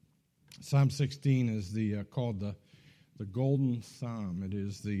Psalm 16 is called the Golden Psalm. It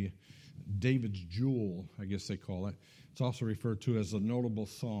is the David's jewel, I guess they call it. It's also referred to as a notable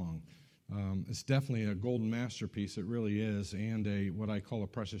song. It's definitely a golden masterpiece. It really is, and what I call a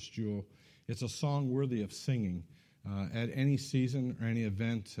precious jewel. It's a song worthy of singing at any season or any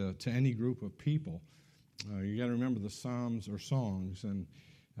event to any group of people. You got to remember the Psalms or songs, and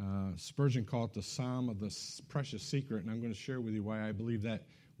Spurgeon called it the Psalm of the Precious Secret, and I'm going to share with you why I believe that,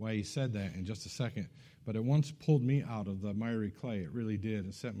 why he said that in just a second. But it once pulled me out of the miry clay. It really did,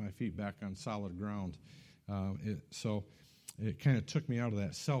 and set my feet back on solid ground. So it kind of took me out of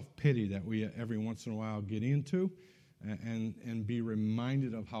that self-pity that we every once in a while get into, and be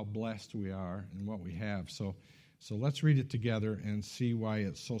reminded of how blessed we are and what we have. So let's read it together and see why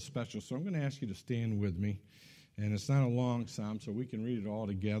it's so special. So I'm going to ask you to stand with me. And it's not a long psalm, so we can read it all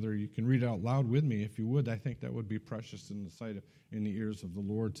together. You can read it out loud with me if you would. I think that would be precious in the ears of the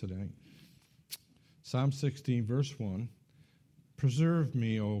Lord today. Psalm 16, verse 1. Preserve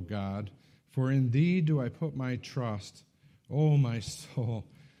me, O God, for in thee do I put my trust. O my soul,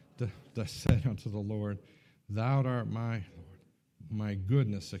 that said unto the Lord, Thou art my Lord. My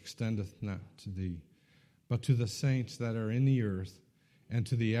goodness extendeth not to thee, but to the saints that are in the earth, and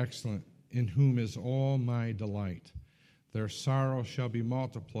to the excellent, in whom is all my delight. Their sorrow shall be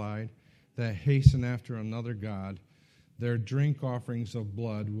multiplied, that hasten after another God. Their drink offerings of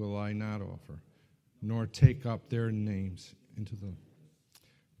blood will I not offer, nor take up their names into the...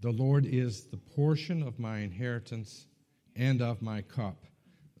 The Lord is the portion of my inheritance and of my cup.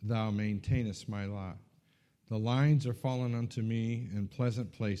 Thou maintainest my lot. The lines are fallen unto me in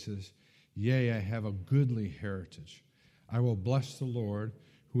pleasant places. Yea, I have a goodly heritage. I will bless the Lord,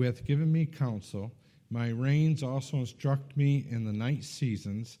 who hath given me counsel. My reins also instruct me in the night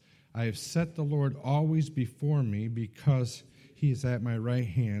seasons. I have set the Lord always before me, because he is at my right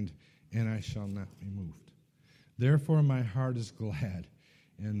hand, and I shall not be moved. Therefore my heart is glad,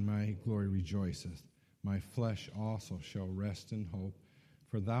 and my glory rejoiceth. My flesh also shall rest in hope.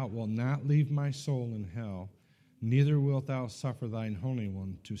 For thou wilt not leave my soul in hell, neither wilt thou suffer thine Holy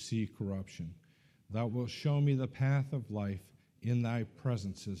One to see corruption. Thou wilt show me the path of life. In thy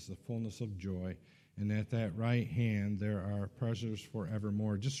presence is the fullness of joy, and at that right hand there are pleasures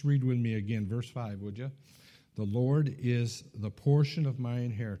forevermore. Just read with me again, verse 5, would you? The Lord is the portion of my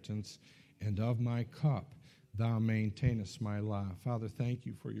inheritance and of my cup. Thou maintainest my lot. Father, thank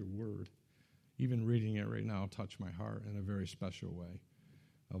you for your word. Even reading it right now touch my heart in a very special way.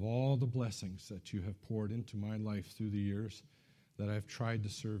 Of all the blessings that you have poured into my life through the years that I've tried to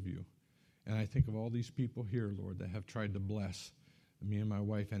serve you. And I think of all these people here, Lord, that have tried to bless me and my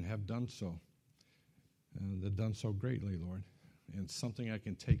wife and have done so. And they've done so greatly, Lord. And something I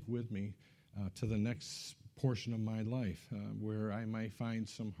can take with me to the next portion of my life where I might find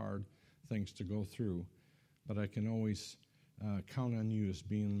some hard things to go through. But I can always count on you as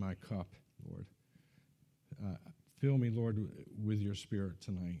being my cup, Lord. Fill me, Lord, with your spirit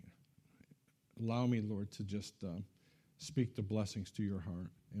tonight. Allow me, Lord, to just speak the blessings to your heart.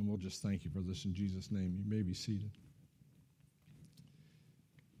 And we'll just thank you for this in Jesus' name. You may be seated.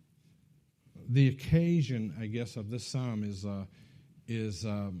 The occasion, I guess, of this psalm is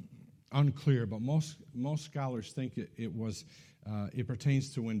unclear, but most scholars think it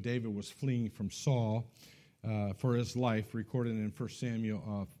pertains to when David was fleeing from Saul for his life, recorded in 1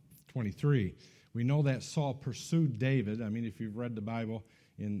 Samuel 23. We know that Saul pursued David. I mean, if you've read the Bible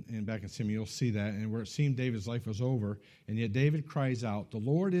back in Samuel, you'll see that. And where it seemed David's life was over, and yet David cries out, "The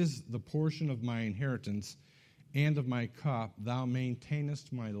Lord is the portion of my inheritance and of my cup. Thou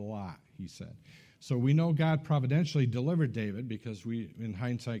maintainest my lot," he said. So we know God providentially delivered David, because we, in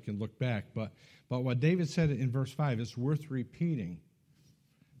hindsight, can look back. But what David said in verse 5 is worth repeating.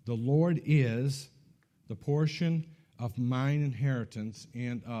 The Lord is the portion of mine inheritance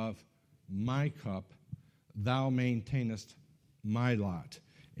and of my cup. Thou maintainest my lot.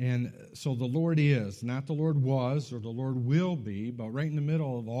 And so the Lord is, not the Lord was or the Lord will be, but right in the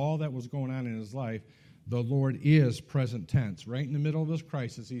middle of all that was going on in his life, the Lord is present tense. Right in the middle of his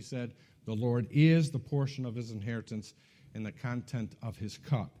crisis, he said, the Lord is the portion of his inheritance and the content of his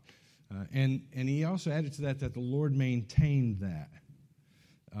cup. And he also added to that the Lord maintained that.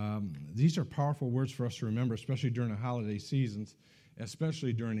 These are powerful words for us to remember, especially during the holiday seasons,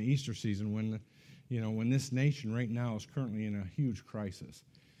 especially during the Easter season when this nation right now is currently in a huge crisis.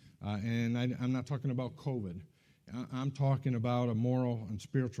 And I'm not talking about COVID. I'm talking about a moral and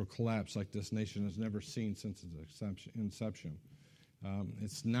spiritual collapse like this nation has never seen since its inception.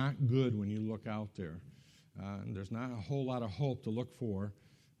 It's not good when you look out there. And there's not a whole lot of hope to look for,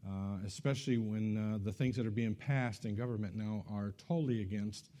 especially when the things that are being passed in government now are totally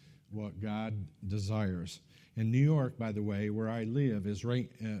against what God desires. And New York, by the way, where I live, is right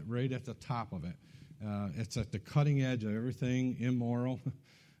at the top of it. It's at the cutting edge of everything immoral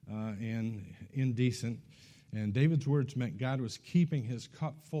and indecent. And David's words meant God was keeping his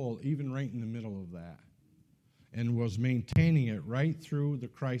cup full, even right in the middle of that, and was maintaining it right through the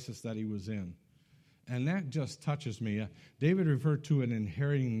crisis that he was in. And that just touches me. David referred to it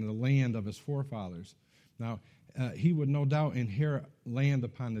inheriting the land of his forefathers. Now, he would no doubt inherit land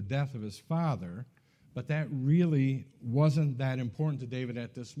upon the death of his father, but that really wasn't that important to David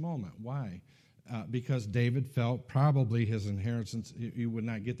at this moment. Why? Because David felt probably his inheritance, he would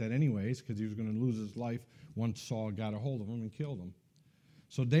not get that anyways, because he was going to lose his life once Saul got a hold of him and killed him.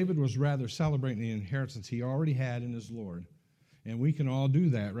 So David was rather celebrating the inheritance he already had in his Lord. And we can all do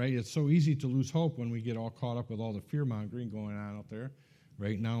that, right? It's so easy to lose hope when we get all caught up with all the fear-mongering going on out there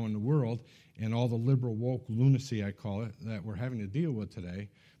right now in the world and all the liberal woke lunacy, I call it, that we're having to deal with today.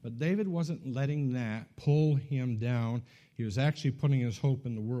 But David wasn't letting that pull him down. He was actually putting his hope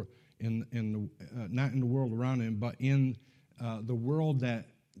in the world, not in the world around him, but in the world that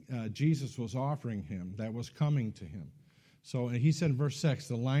Jesus was offering him, that was coming to him. So he said in verse 6,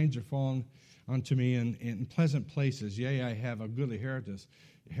 the lines are fallen unto me in pleasant places. Yea, I have a goodly heritage.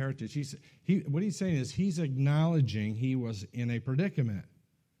 What he's saying is he's acknowledging he was in a predicament,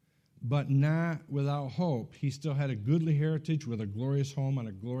 but not without hope. He still had a goodly heritage with a glorious home on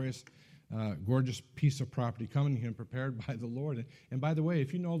a glorious, gorgeous piece of property coming to him, prepared by the Lord. And by the way,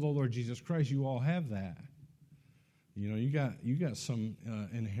 if you know the Lord Jesus Christ, you all have that. You know, you got some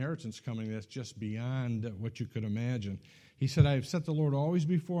inheritance coming that's just beyond what you could imagine. He said, I have set the Lord always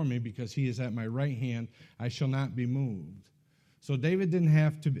before me, because he is at my right hand. I shall not be moved. So David didn't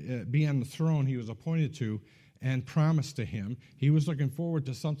have to be on the throne he was appointed to and promised to him. He was looking forward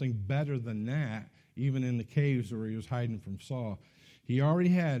to something better than that, even in the caves where he was hiding from Saul. He already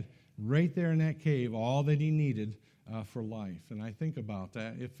had right there in that cave all that he needed for life. And I think about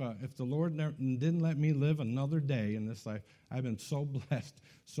that. If the Lord didn't let me live another day in this life, I've been so blessed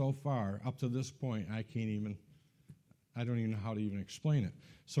so far up to this point, I don't even know how to even explain it.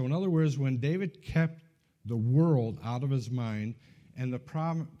 So in other words, when David kept the world out of his mind and the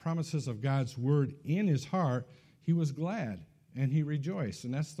promises of God's word in his heart, he was glad and he rejoiced.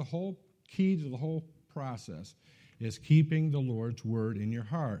 And that's the whole key to the whole process, is keeping the Lord's word in your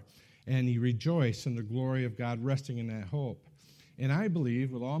heart. And he rejoiced in the glory of God, resting in that hope. And I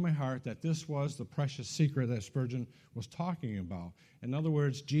believe with all my heart that this was the precious secret that Spurgeon was talking about. In other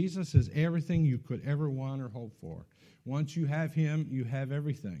words, Jesus is everything you could ever want or hope for. Once you have him, you have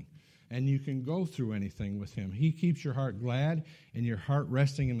everything. And you can go through anything with him. He keeps your heart glad and your heart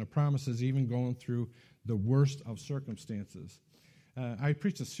resting in the promises, even going through the worst of circumstances. I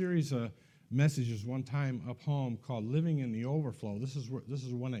preached a series of messages one time up home called Living in the Overflow. This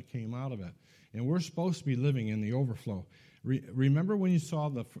is one that came out of it. And we're supposed to be living in the overflow. Remember when you saw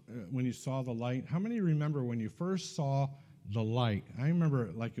the light? How many remember when you first saw the light? I remember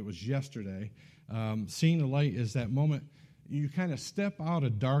it like it was yesterday. Seeing the light is that moment you kind of step out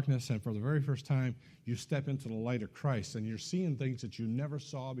of darkness, and for the very first time, you step into the light of Christ, and you're seeing things that you never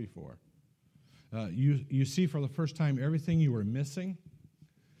saw before. You see for the first time everything you were missing,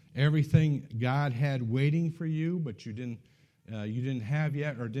 everything God had waiting for you, but you didn't have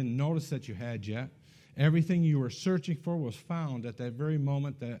yet, or didn't notice that you had yet. Everything you were searching for was found at that very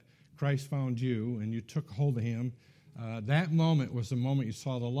moment that Christ found you, and you took hold of him. That moment was the moment you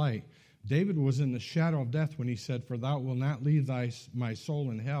saw the light. David was in the shadow of death when he said, For thou wilt not leave my soul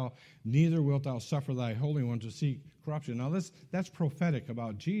in hell, neither wilt thou suffer thy Holy One to see corruption. Now that's prophetic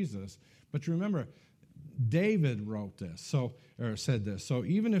about Jesus. But remember, David wrote this, said this. So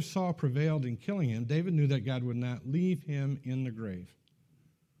even if Saul prevailed in killing him, David knew that God would not leave him in the grave.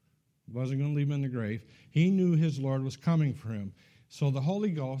 He wasn't going to leave him in the grave. He knew his Lord was coming for him. So the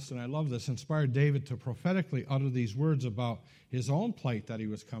Holy Ghost, and I love this, inspired David to prophetically utter these words about his own plight that he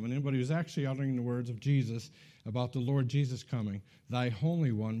was coming in, but he was actually uttering the words of Jesus about the Lord Jesus coming. Thy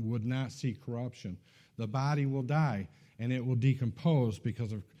Holy One would not see corruption. The body will die, and it will decompose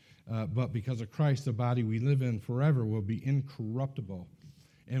but because of Christ, the body we live in forever will be incorruptible.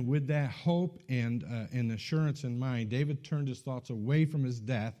 And with that hope and assurance in mind, David turned his thoughts away from his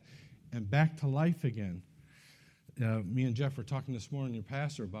death and back to life again. Me and Jeff were talking this morning, your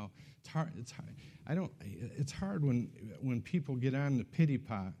pastor, about it's hard when people get on the pity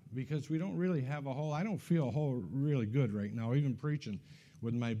pot, because we don't really have I don't feel a whole really good right now, even preaching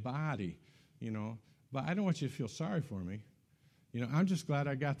with my body, but I don't want you to feel sorry for me. I'm just glad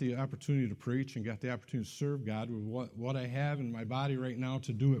I got the opportunity to preach and got the opportunity to serve God with what I have in my body right now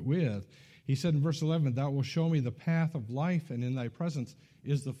to do it with. He said in verse 11, Thou wilt show me the path of life, and in thy presence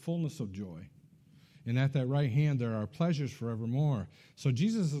is the fullness of joy. And at that right hand there are pleasures forevermore. So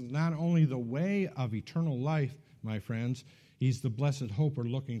Jesus is not only the way of eternal life, my friends, he's the blessed hope we're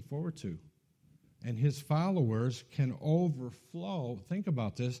looking forward to. And his followers can overflow, think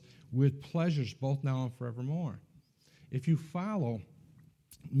about this, with pleasures both now and forevermore. If you follow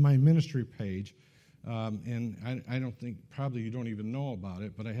my ministry page, and I don't think, probably you don't even know about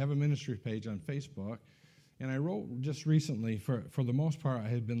it, but I have a ministry page on Facebook. And I wrote just recently, for the most part, I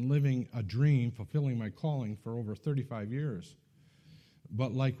had been living a dream, fulfilling my calling for over 35 years.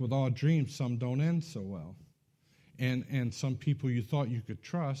 But like with all dreams, some don't end so well. And some people you thought you could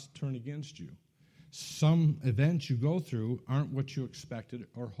trust turn against you. Some events you go through aren't what you expected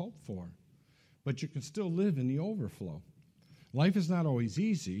or hoped for. But you can still live in the overflow. Life is not always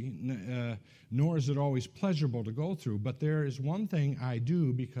easy, nor is it always pleasurable to go through. But there is one thing I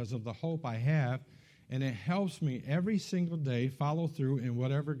do because of the hope I have, and it helps me every single day follow through in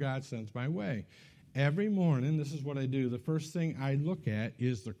whatever God sends my way. Every morning, this is what I do. The first thing I look at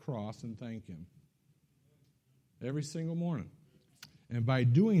is the cross and thank him. Every single morning. And by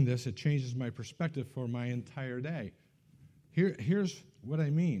doing this, it changes my perspective for my entire day. Here's what I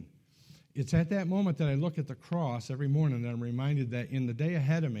mean. It's at that moment that I look at the cross every morning that I'm reminded that in the day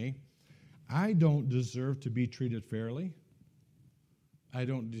ahead of me, I don't deserve to be treated fairly. I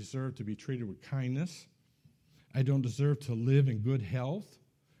don't deserve to be treated with kindness. I don't deserve to live in good health.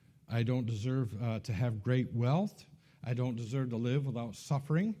 I don't deserve to have great wealth. I don't deserve to live without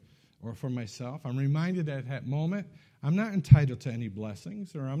suffering or for myself. I'm reminded at that moment, I'm not entitled to any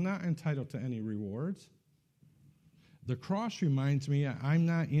blessings or I'm not entitled to any rewards. The cross reminds me I'm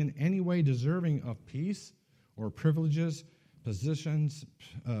not in any way deserving of peace or privileges, possessions,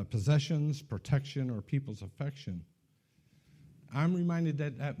 protection, or people's affection. I'm reminded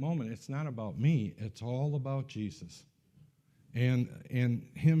at that moment it's not about me, it's all about Jesus and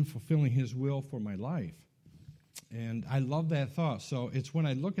him fulfilling his will for my life. And I love that thought. So it's when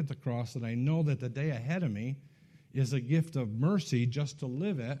I look at the cross that I know that the day ahead of me is a gift of mercy just to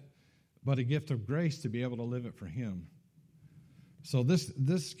live it, but a gift of grace to be able to live it for him. So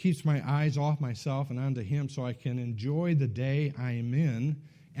this keeps my eyes off myself and onto him so I can enjoy the day I am in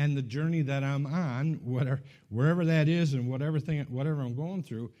and the journey that I'm on, wherever that is and whatever I'm going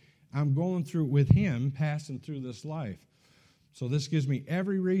through with him passing through this life. So this gives me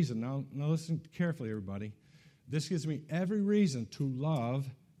every reason. Now listen carefully, everybody. This gives me every reason to love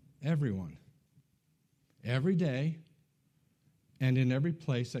everyone, every day, and in every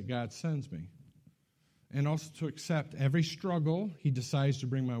place that God sends me. And also to accept every struggle he decides to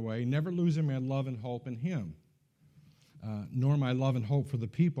bring my way, never losing my love and hope in him, nor my love and hope for the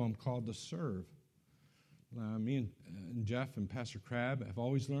people I'm called to serve. Me and Jeff and Pastor Crabb have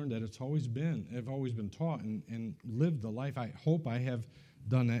always learned that I've always been taught and lived the life I hope I have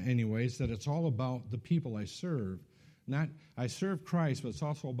done that anyways, that it's all about the people I serve. Not I serve Christ, but it's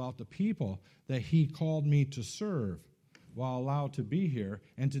also about the people that he called me to serve while allowed to be here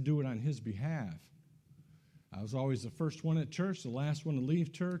and to do it on his behalf. I was always the first one at church, the last one to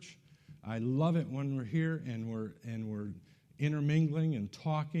leave church. I love it when we're here and we're intermingling and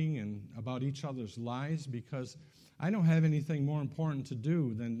talking and about each other's lives, because I don't have anything more important to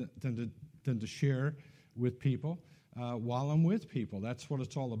do than to share with people while I'm with people. That's what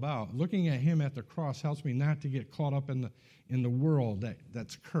it's all about. Looking at him at the cross helps me not to get caught up in the world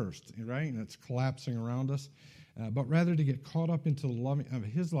that's cursed, right, and that's collapsing around us, but rather to get caught up into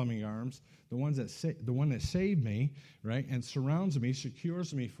his loving arms, the one that saved me, right, and surrounds me,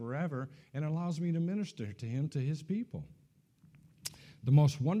 secures me forever, and allows me to minister to him, to his people. The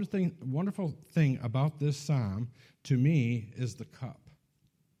most wonderful thing about this psalm, to me, is the cup.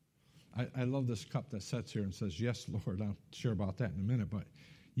 I love this cup that sits here and says, yes, Lord. I'll share about that in a minute. But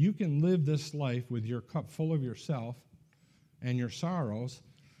you can live this life with your cup full of yourself and your sorrows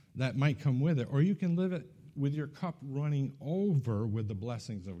that might come with it, or you can live it with your cup running over with the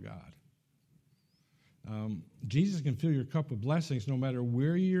blessings of God. Jesus can fill your cup with blessings no matter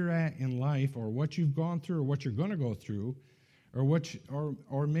where you're at in life or what you've gone through or what you're going to go through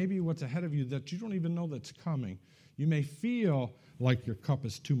or maybe what's ahead of you that you don't even know that's coming. You may feel like your cup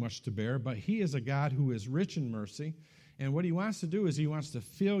is too much to bear, but he is a God who is rich in mercy, and what he wants to do is he wants to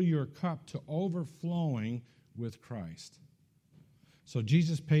fill your cup to overflowing with Christ. So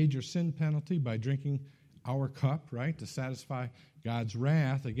Jesus paid your sin penalty by drinking our cup, right, to satisfy God's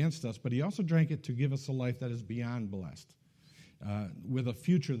wrath against us, but he also drank it to give us a life that is beyond blessed, with a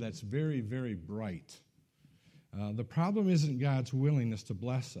future that's very, very bright. The problem isn't God's willingness to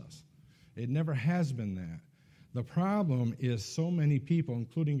bless us. It never has been that. The problem is so many people,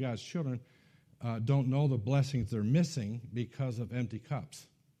 including God's children, don't know the blessings they're missing because of empty cups.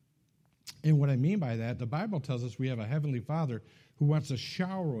 And what I mean by that, the Bible tells us we have a Heavenly Father who wants to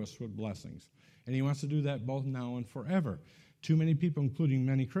shower us with blessings. And He wants to do that both now and forever. Too many people, including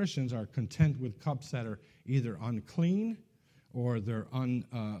many Christians, are content with cups that are either unclean or they're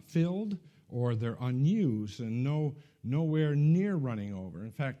unfilled or they're unused and nowhere near running over.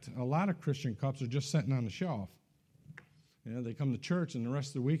 In fact, a lot of Christian cups are just sitting on the shelf. You know, they come to church and the rest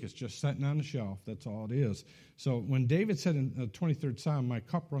of the week it's just sitting on the shelf. That's all it is. So when David said in the 23rd Psalm, my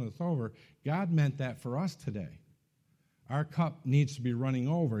cup runneth over, God meant that for us today. Our cup needs to be running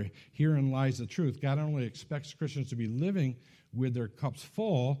over. Herein lies the truth. God only expects Christians to be living with their cups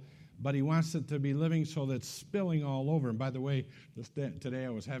full, but He wants it to be living so that it's spilling all over. And by the way, today I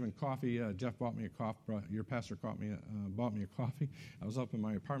was having coffee. Jeff bought me a coffee. Your pastor bought me a coffee. I was up in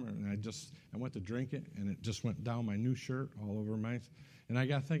my apartment, and I went to drink it, and it just went down my new shirt all over mine. And I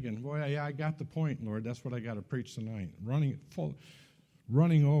got thinking, boy, yeah, I got the point, Lord. That's what I got to preach tonight.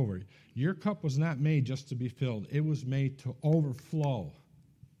 Running over. Your cup was not made just to be filled. It was made to overflow.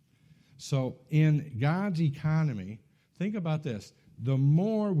 So in God's economy, think about this. The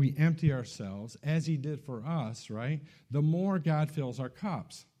more we empty ourselves, as He did for us, right, the more God fills our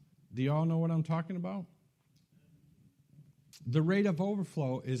cups. Do you all know what I'm talking about? The rate of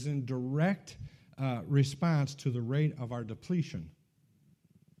overflow is in direct response to the rate of our depletion.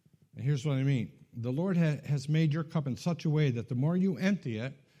 And here's what I mean. The Lord has made your cup in such a way that the more you empty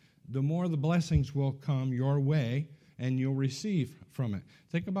it, the more the blessings will come your way and you'll receive from it.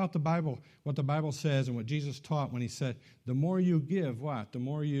 Think about the Bible, what the Bible says and what Jesus taught when He said, the more you give, what? The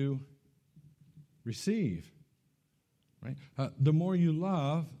more you receive. Right? The more you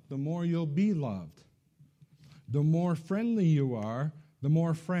love, the more you'll be loved. The more friendly you are, the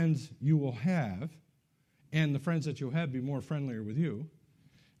more friends you will have, and the friends that you'll have be more friendlier with you.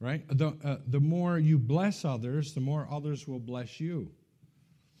 Right? The more you bless others, the more others will bless you.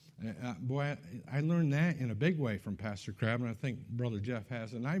 Boy, I learned that in a big way from Pastor Crabb, and I think Brother Jeff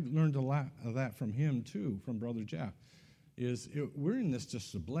has. And I've learned a lot of that from him, too, from Brother Jeff. We're in this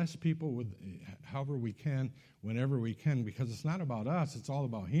just to bless people with however we can, whenever we can, because it's not about us, it's all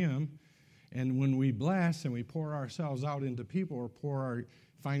about Him. And when we bless and we pour ourselves out into people or pour our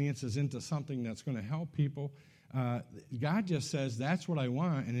finances into something that's going to help people, God just says, that's what I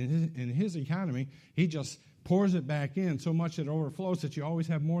want. And in his economy, He just pours it back in so much it overflows that you always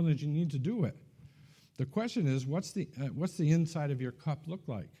have more than you need to do it. The question is, what's the inside of your cup look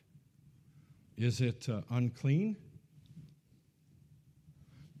like? Is it unclean?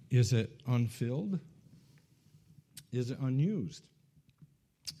 Is it unfilled? Is it unused?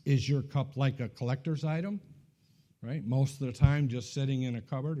 Is your cup like a collector's item? Right? Most of the time just sitting in a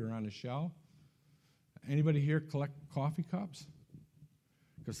cupboard or on a shelf. Anybody here collect coffee cups?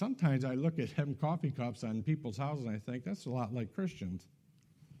 Because sometimes I look at having coffee cups on people's houses and I think that's a lot like Christians.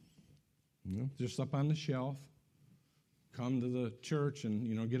 You know, just up on the shelf, come to the church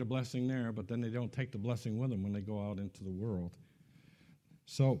and, get a blessing there, but then they don't take the blessing with them when they go out into the world.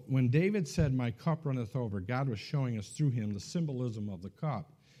 So when David said, my cup runneth over, God was showing us through him the symbolism of the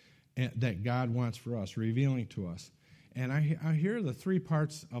cup that God wants for us, revealing to us. And I hear the three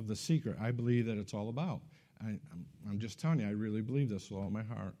parts of the secret I believe that it's all about. I'm just telling you, I really believe this with all my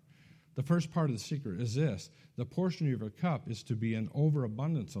heart. The first part of the secret is this. The portion of your cup is to be an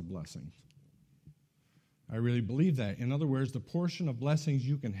overabundance of blessings. I really believe that. In other words, the portion of blessings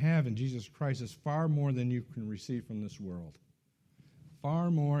you can have in Jesus Christ is far more than you can receive from this world.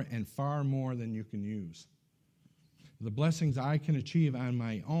 Far more and far more than you can use. The blessings I can achieve on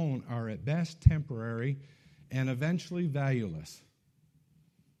my own are at best temporary and eventually valueless.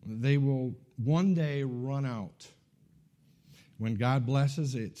 They will one day run out. When God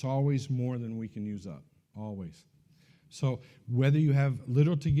blesses, it's always more than we can use up. Always. So whether you have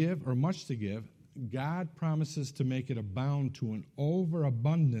little to give or much to give, God promises to make it abound to an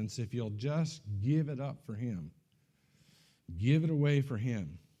overabundance if you'll just give it up for Him. Give it away for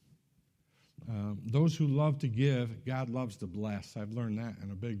Him. Those who love to give, God loves to bless. I've learned that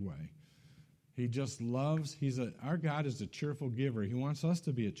in a big way. He just loves, our God is a cheerful giver. He wants us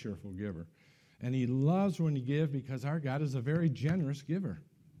to be a cheerful giver. And He loves when you give because our God is a very generous giver.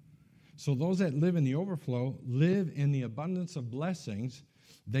 So those that live in the overflow live in the abundance of blessings.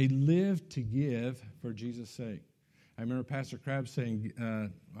 They live to give for Jesus' sake. I remember Pastor Crabb saying,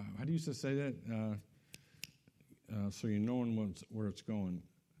 how do you used to say that? So you know where it's going.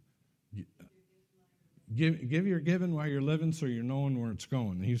 Give your giving while you're living so you're knowing where it's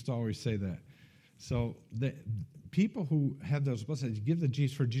going. He used to always say that. So the people who have those blessings give the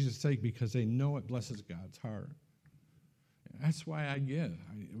Jesus for Jesus' sake because they know it blesses God's heart. That's why I give.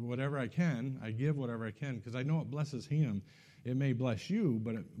 Whatever I can, I give whatever I can, because I know it blesses him. It may bless you,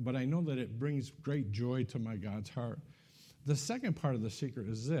 but I know that it brings great joy to my God's heart. The second part of the secret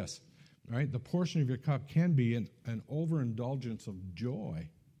is this, right? The portion of your cup can be an overindulgence of joy.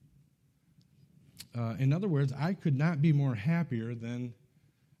 In other words, I could not be more happier than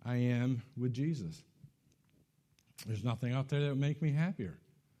I am with Jesus. There's nothing out there that would make me happier.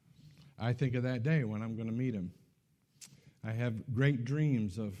 I think of that day when I'm going to meet him. I have great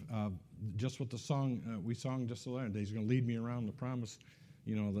dreams of just what the song we sang just the other day. He's going to lead me around the promise,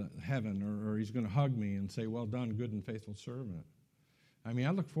 the heaven, or he's going to hug me and say, "Well done, good and faithful servant." I mean, I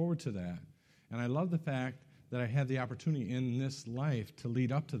look forward to that, and I love the fact that I had the opportunity in this life to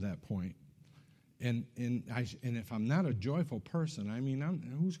lead up to that point. And if I'm not a joyful person, I mean,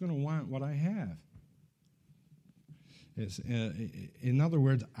 who's going to want what I have? In other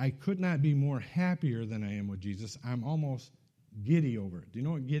words, I could not be more happier than I am with Jesus. I'm almost giddy over it. Do you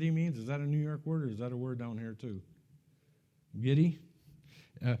know what giddy means? Is that a New York word, or is that a word down here too? Giddy?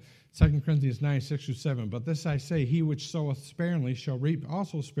 2 Corinthians 9, 6-7. But this I say, he which soweth sparingly shall reap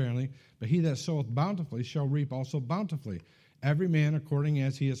also sparingly, but he that soweth bountifully shall reap also bountifully. Every man according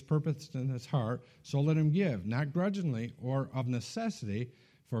as he has purposed in his heart, so let him give, not grudgingly or of necessity,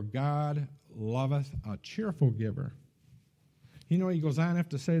 for God loveth a cheerful giver. He goes on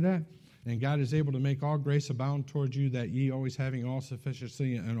after to say that, and God is able to make all grace abound towards you, that ye always having all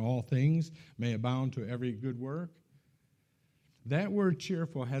sufficiency in all things may abound to every good work. That word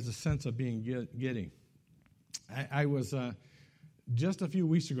cheerful has a sense of being giddy. I was, just a few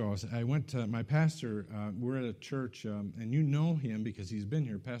weeks ago, I went to my pastor. We're at a church, and you know him because he's been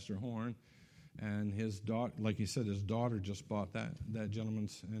here, Pastor Horn, and his daughter, like he said, his daughter just bought that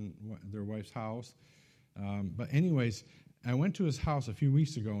gentleman's and their wife's house. But anyways, I went to his house a few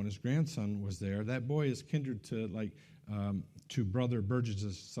weeks ago, and his grandson was there. That boy is kindred to Brother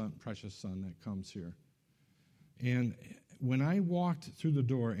Burgess' son, precious son that comes here. And when I walked through the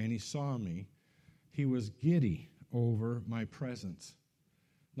door and he saw me, he was giddy over my presence.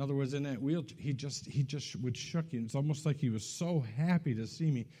 In other words, in that wheelchair, he just would shook you. It's almost like he was so happy to see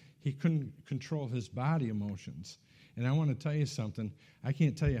me, he couldn't control his body emotions. And I want to tell you something. I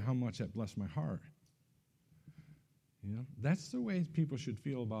can't tell you how much that blessed my heart. That's the way people should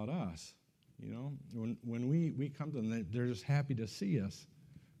feel about us. When we come to them, they're just happy to see us.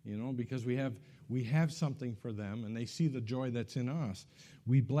 Because we have something for them, and they see the joy that's in us.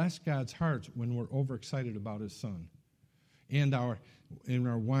 We bless God's heart when we're overexcited about His Son, and our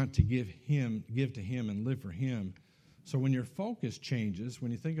want to give to Him and live for Him. So when your focus changes,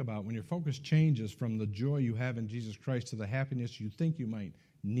 when you think about when your focus changes from the joy you have in Jesus Christ to the happiness you think you might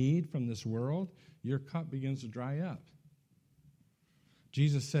need from this world, your cup begins to dry up.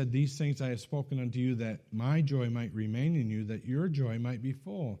 Jesus said, "These things I have spoken unto you, that my joy might remain in you, that your joy might be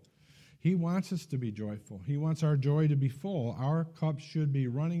full." He wants us to be joyful. He wants our joy to be full. Our cup should be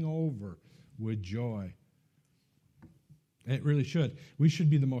running over with joy. It really should. We should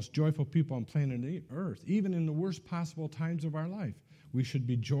be the most joyful people on planet Earth, even in the worst possible times of our life. We should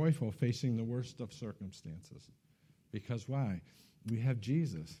be joyful facing the worst of circumstances. Because why? We have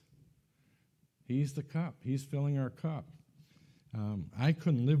Jesus. He's the cup. He's filling our cup. I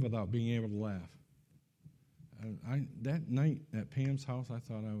couldn't live without being able to laugh. That night at Pam's house, I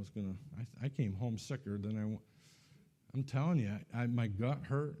thought I was going to, I came home sicker than I'm telling you, my gut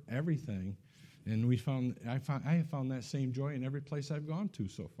hurt, everything. And I have found that same joy in every place I've gone to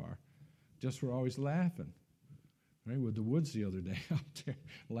so far. Just we're always laughing. Right, with the woods the other day out there,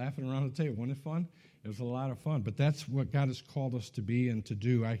 laughing around the table. Wasn't it fun? It was a lot of fun. But that's what God has called us to be and to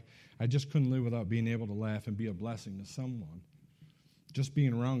do. I just couldn't live without being able to laugh and be a blessing to someone. Just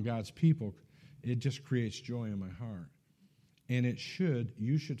being around God's people, it just creates joy in my heart. And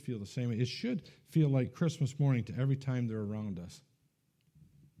you should feel the same way. It should feel like Christmas morning to every time they're around us.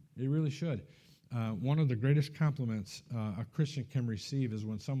 It really should. One of the greatest compliments a Christian can receive is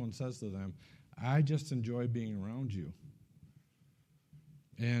when someone says to them, "I just enjoy being around you."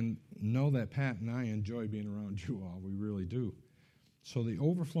 And know that Pat and I enjoy being around you all. We really do. So the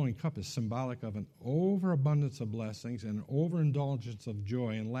overflowing cup is symbolic of an overabundance of blessings and an overindulgence of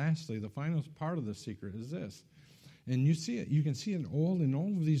joy. And lastly, the final part of the secret is this. And you see it. You can see it in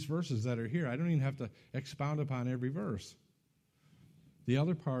all of these verses that are here. I don't even have to expound upon every verse. The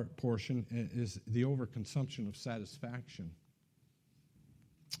other portion is the overconsumption of satisfaction.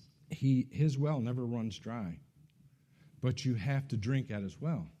 His well never runs dry, but you have to drink at his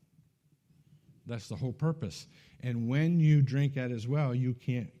well. That's the whole purpose. And when you drink at his well, you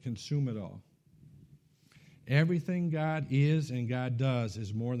can't consume it all. Everything God is and God does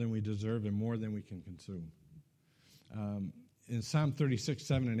is more than we deserve and more than we can consume. in Psalm 36,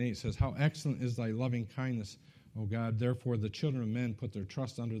 7 and 8, it says, "How excellent is thy loving kindness, O God. Therefore the children of men put their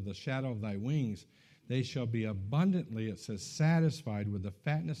trust under the shadow of thy wings. They shall be abundantly," it says, "satisfied with the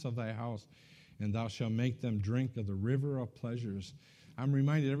fatness of thy house, and thou shalt make them drink of the river of pleasures." I'm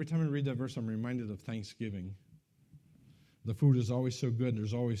reminded, every time I read that verse, I'm reminded of Thanksgiving. The food is always so good.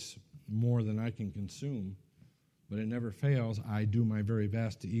 There's always more than I can consume, but it never fails. I do my very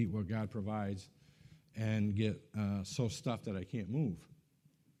best to eat what God provides and get so stuffed that I can't move.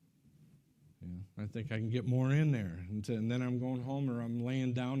 I think I can get more in there. And then I'm going home, or I'm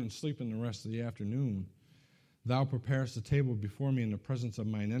laying down and sleeping the rest of the afternoon. "Thou preparest the table before me in the presence of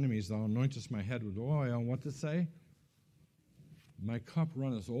mine enemies. Thou anointest my head with oil." And what to say? My cup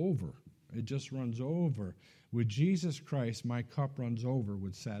runneth over. It just runs over. With Jesus Christ, my cup runs over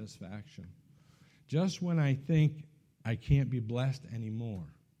with satisfaction. Just when I think I can't be blessed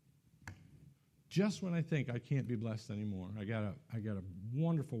anymore. Just when I think I can't be blessed anymore. I got a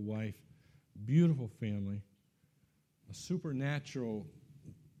wonderful wife, beautiful family, a supernatural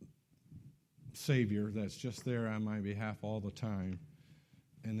Savior that's just there on my behalf all the time.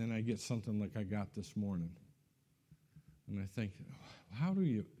 And then I get something like I got this morning. And I think, how do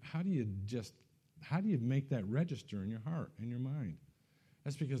you make that register in your heart, in your mind?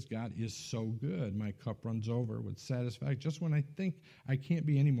 That's because God is so good. My cup runs over with satisfaction. Just when I think I can't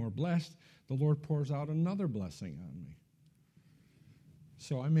be any more blessed, the Lord pours out another blessing on me.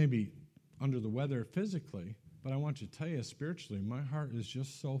 So I may be under the weather physically, but I want you to tell you, spiritually, my heart is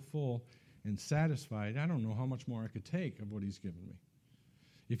just so full and satisfied. I don't know how much more I could take of what He's given me.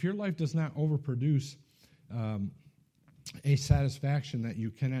 If your life does not overproduce a satisfaction that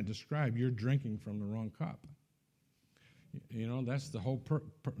you cannot describe, you're drinking from the wrong cup. You know, that's the whole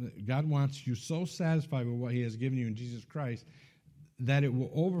God wants you so satisfied with what He has given you in Jesus Christ that it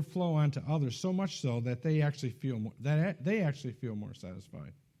will overflow onto others, so much so that they actually feel more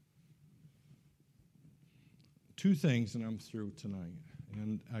satisfied. Two things, and I'm through tonight.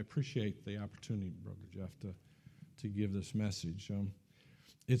 And I appreciate the opportunity, Brother Jeff, to give this message.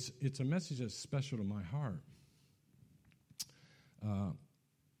 It's a message that's special to my heart.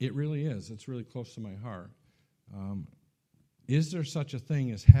 It really is. It's really close to my heart. Is there such a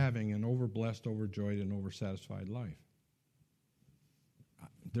thing as having an overblessed, overjoyed, and oversatisfied life?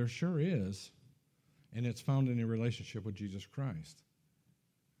 There sure is, and it's found in a relationship with Jesus Christ.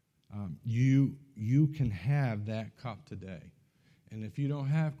 You can have that cup today. And if you don't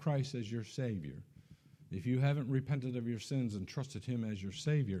have Christ as your Savior, if you haven't repented of your sins and trusted Him as your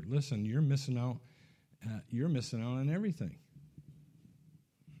Savior, listen, you're missing out. You're missing out on everything.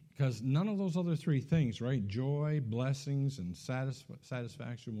 Because none of those other three things, right? Joy, blessings, and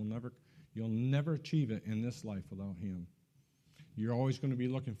satisfaction you'll never achieve it in this life without Him. You're always going to be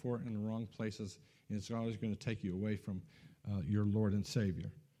looking for it in the wrong places, and it's always going to take you away from your Lord and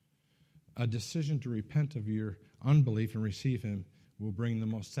Savior. A decision to repent of your unbelief and receive Him will bring the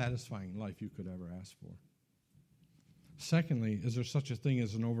most satisfying life you could ever ask for. Secondly, is there such a thing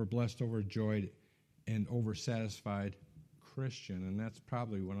as an overblessed, overjoyed, and oversatisfied Christian? And that's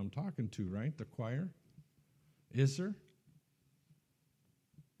probably what I'm talking to, right? The choir? Is there?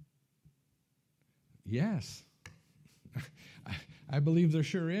 Yes. I believe there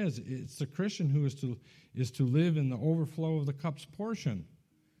sure is. It's the Christian who is to live in the overflow of the cup's portion.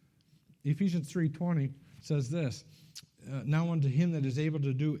 Ephesians 3:20 says this, "Now unto Him that is able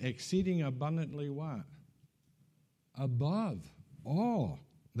to do exceeding abundantly" what? Above all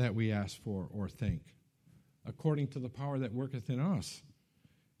that we ask for or think, according to the power that worketh in us.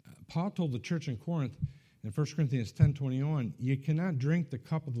 Paul told the church in Corinth in 1 Corinthians 10:21, you cannot drink the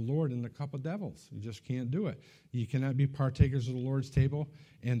cup of the Lord and the cup of devils. You just can't do it. You cannot be partakers of the Lord's table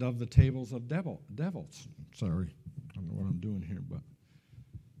and of the tables of devils. Sorry, I don't know what I'm doing here, but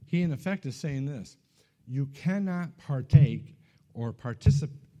he in effect is saying this: you cannot partake or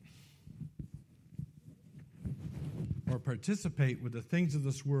participate with the things of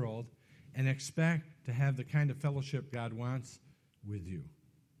this world and expect to have the kind of fellowship God wants with you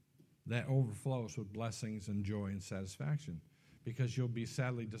that overflows with blessings and joy and satisfaction, because you'll be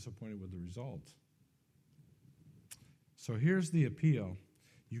sadly disappointed with the results. So here's the appeal.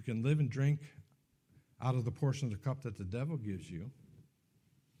 You can live and drink out of the portion of the cup that the devil gives you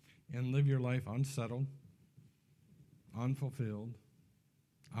and live your life unsettled, unfulfilled,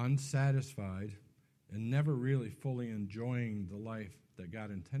 unsatisfied, and never really fully enjoying the life that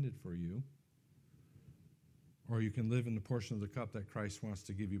God intended for you. Or you can live in the portion of the cup that Christ wants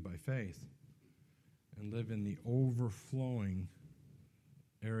to give you by faith and live in the overflowing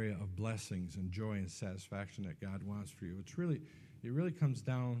area of blessings and joy and satisfaction that God wants for you. It really comes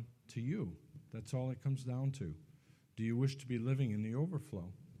down to you. That's all it comes down to. Do you wish to be living in the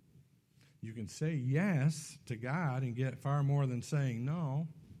overflow? You can say yes to God and get far more than saying no,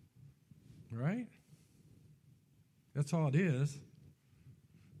 right? That's all it is.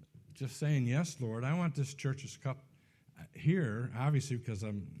 Just saying, yes, Lord, I want this church's cup here, obviously because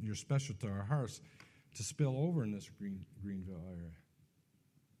you're special to our hearts, to spill over in this Greenville area.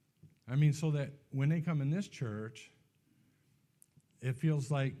 I mean, so that when they come in this church, it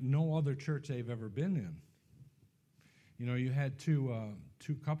feels like no other church they've ever been in. You know, you had two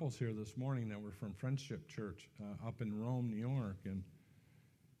couples here this morning that were from Friendship Church up in Rome, New York,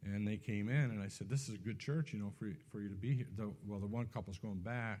 and they came in, and I said, "This is a good church, you know, for you to be here." The one couple's going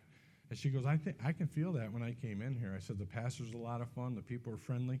back, and she goes, "I think I can feel that when I came in here." I said, "The pastor's a lot of fun. The people are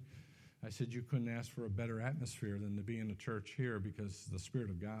friendly." I said, "You couldn't ask for a better atmosphere than to be in a church here because the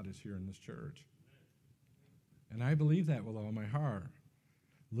Spirit of God is here in this church." And I believe that with all my heart.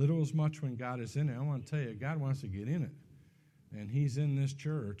 Little as much when God is in it. I want to tell you, God wants to get in it. And he's in this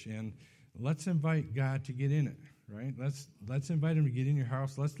church. And let's invite God to get in it, right? Let's invite him to get in your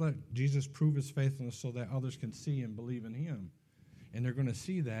house. Let's let Jesus prove his faithfulness so that others can see and believe in him. And they're going to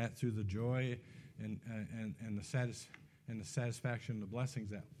see that through the joy and the satisfaction and the blessings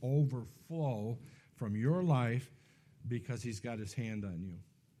that overflow from your life because he's got his hand on you.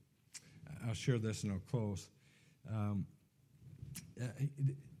 I'll share this and I'll close.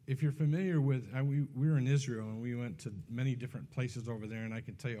 If you're familiar with, we were in Israel and we went to many different places over there, and I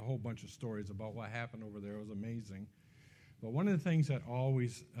can tell you a whole bunch of stories about what happened over there. It was amazing. But one of the things that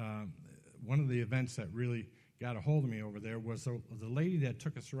one of the events that really got a hold of me over there was the lady that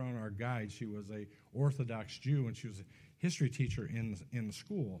took us around, our guide. She was a Orthodox Jew, and she was a history teacher in the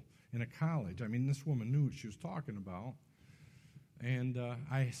school, in a college. I mean, this woman knew what she was talking about. And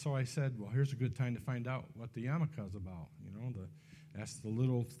I said, well, here's a good time to find out what the yarmulke is about. You know, that's the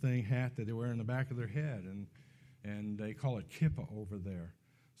little hat that they wear in the back of their head, and they call it kippah over there.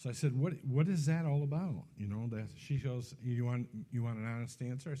 So I said, what is that all about? You know, she goes, you want an honest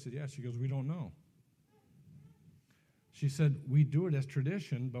answer? I said, yeah. She goes, we don't know. She said, we do it as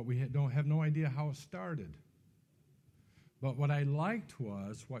tradition, but we don't have no idea how it started. But what I liked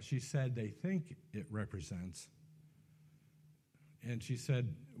was what she said they think it represents. And she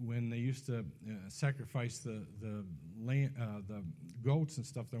said when they used to sacrifice the goats and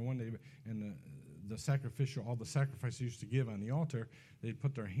stuff, all the sacrifices they used to give on the altar, they'd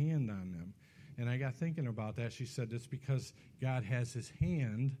put their hand on them. And I got thinking about that. She said it's because God has his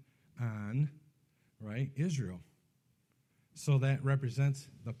hand on, right, Israel. So that represents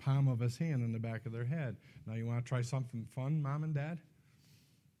the palm of his hand on the back of their head. Now you want to try something fun, Mom and Dad?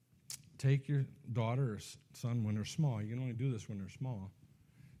 Take your daughter or son when they're small. You can only do this when they're small.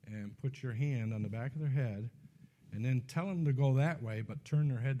 And put your hand on the back of their head, and then tell them to go that way, but turn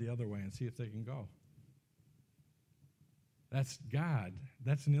their head the other way and see if they can go. That's God.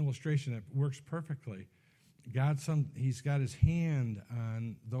 That's an illustration that works perfectly. He's got his hand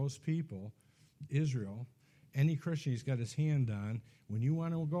on those people, Israel. Any Christian he's got his hand on. When you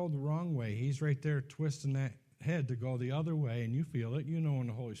want to go the wrong way, he's right there twisting that head to go the other way, and you feel it. You know when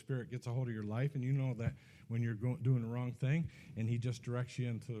the Holy Spirit gets a hold of your life, and you know that when you're doing the wrong thing, and he just directs you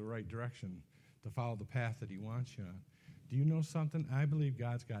into the right direction to follow the path that he wants you on. Do you know something? I believe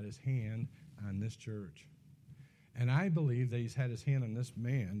God's got his hand on this church. And I believe that he's had his hand on this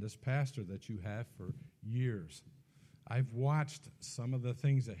man, this pastor that you have for years. I've watched some of the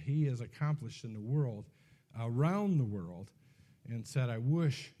things that he has accomplished in the world, around the world, and said, I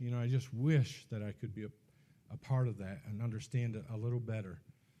just wish that I could be a part of that and understand it a little better.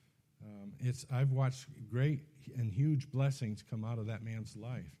 I've watched great and huge blessings come out of that man's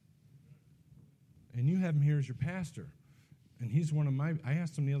life. And you have him here as your pastor. And he's I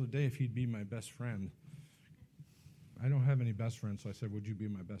asked him the other day if he'd be my best friend. I don't have any best friends, so I said, would you be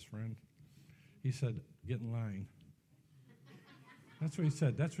my best friend? He said, get in line. That's what he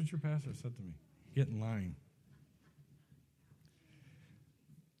said. That's what your pastor said to me. Get in line.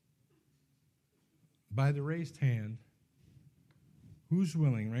 By the raised hand, who's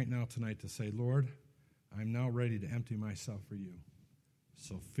willing right now tonight to say, Lord, I'm now ready to empty myself for you.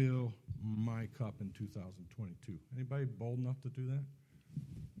 So fill my cup in 2022. Anybody bold enough to do that?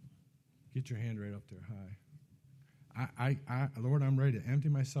 Get your hand right up there high. Lord, I'm ready to empty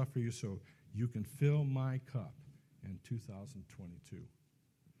myself for you so you can fill my cup in 2022.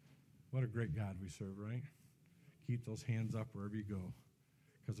 What a great God we serve, right? Keep those hands up wherever you go,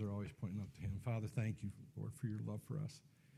 because they're always pointing up to him. Father, thank you, Lord, for your love for us.